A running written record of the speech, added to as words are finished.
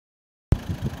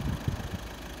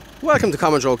Welcome to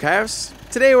Common Road Cars.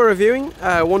 Today we're reviewing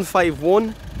a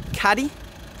 151 Caddy.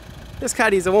 This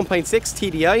Caddy is a 1.6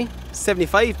 TDI,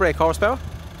 75 brake horsepower.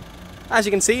 As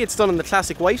you can see, it's done in the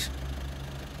classic white.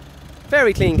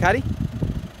 Very clean Caddy.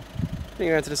 Bring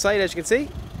it around to the side, as you can see.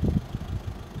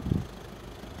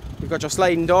 You've got your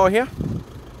sliding door here,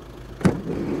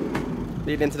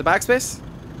 leading into the back space.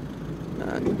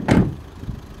 And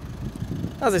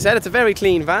as I said, it's a very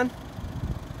clean van.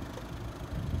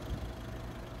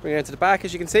 Bring it into the back,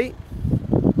 as you can see.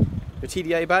 Your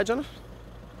TDI badge on it.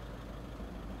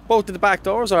 Both of the back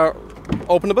doors are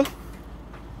openable.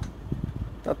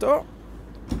 That door.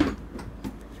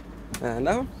 And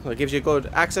that one. So it gives you good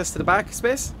access to the back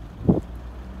space.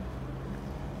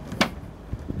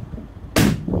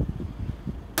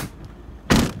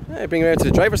 Bring it around to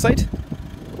the driver's side.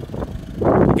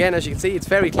 Again, as you can see, it's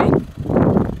very clean.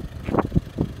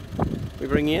 We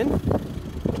bring you in.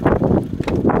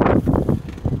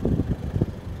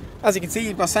 As you can see,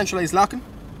 you've got centralised locking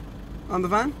on the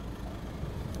van.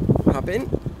 Hop in.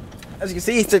 As you can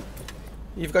see,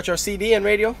 you've got your CD and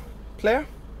radio player.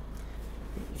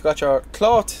 You've got your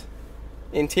cloth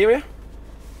interior.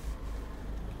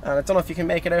 And I don't know if you can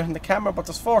make it out in the camera, but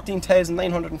there's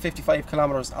 14,955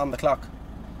 kilometers on the clock.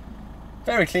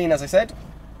 Very clean, as I said.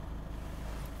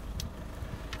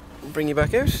 Bring you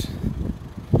back out. If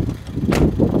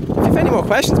you have any more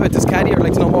questions about this Caddy or would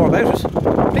like to know more about it,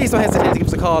 please don't hesitate to give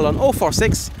us a call on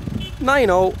 046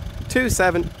 90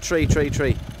 27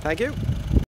 333. Thank you.